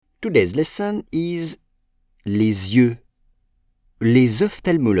Today's lesson is les yeux. Les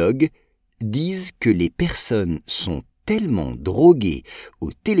ophtalmologues disent que les personnes sont tellement droguées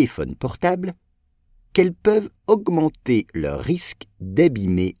au téléphone portable qu'elles peuvent augmenter leur risque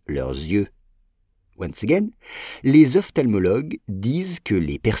d'abîmer leurs yeux. Once again, les ophtalmologues disent que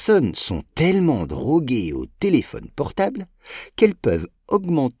les personnes sont tellement droguées au téléphone portable qu'elles peuvent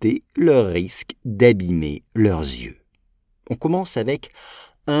augmenter leur risque d'abîmer leurs yeux. On commence avec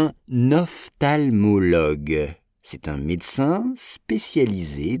un ophtalmologue. C'est un médecin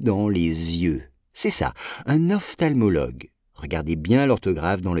spécialisé dans les yeux. C'est ça, un ophtalmologue. Regardez bien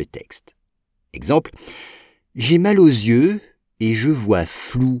l'orthographe dans le texte. Exemple, j'ai mal aux yeux et je vois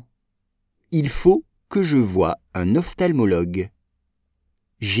flou. Il faut que je voie un ophtalmologue.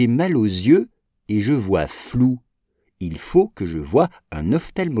 J'ai mal aux yeux et je vois flou. Il faut que je voie un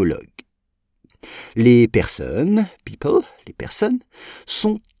ophtalmologue. Les personnes, people, les personnes,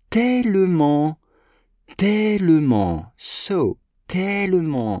 sont tellement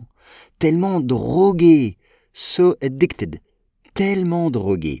droguées, so addicted, tellement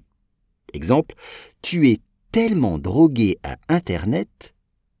droguées. Exemple, tu es tellement drogué à Internet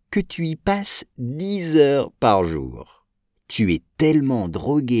que tu y passes 10 heures par jour. Tu es tellement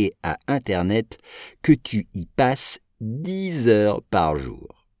drogué à Internet que tu y passes 10 heures par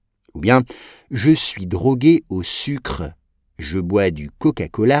jour. Ou bien, je suis drogué au sucre. Je bois du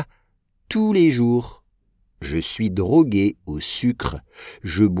Coca-Cola tous les jours. Je suis drogué au sucre.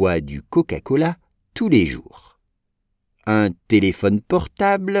 Je bois du Coca-Cola tous les jours. Un téléphone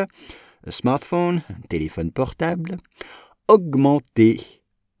portable, un smartphone, un téléphone portable, augmenter,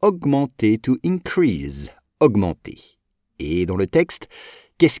 to increase, augmenter. Et dans le texte,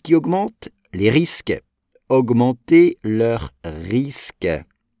 qu'est-ce qui augmente? Les risques. Augmenter leur risque.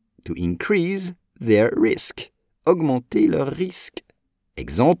 To increase their risk. Augmenter leur risque.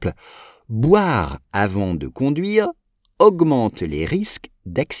 Exemple, boire avant de conduire augmente les risques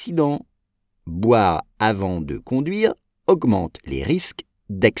d'accident. Boire avant de conduire augmente les risques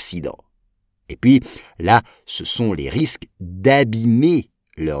d'accident. Et puis, là, ce sont les risques d'abîmer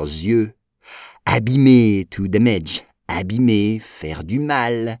leurs yeux. Abîmer, to damage. Abîmer, faire du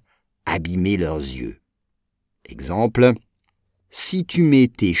mal. Abîmer leurs yeux. Exemple, si tu mets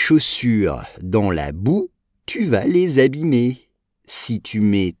tes chaussures dans la boue, tu vas les abîmer. Si tu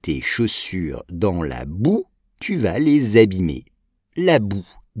mets tes chaussures dans la boue, tu vas les abîmer. La boue,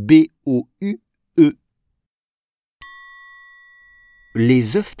 B-O-U-E.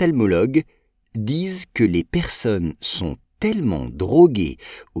 Les ophtalmologues disent que les personnes sont tellement droguées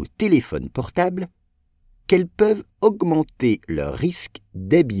au téléphone portable qu'elles peuvent augmenter leur risque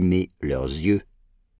d'abîmer leurs yeux.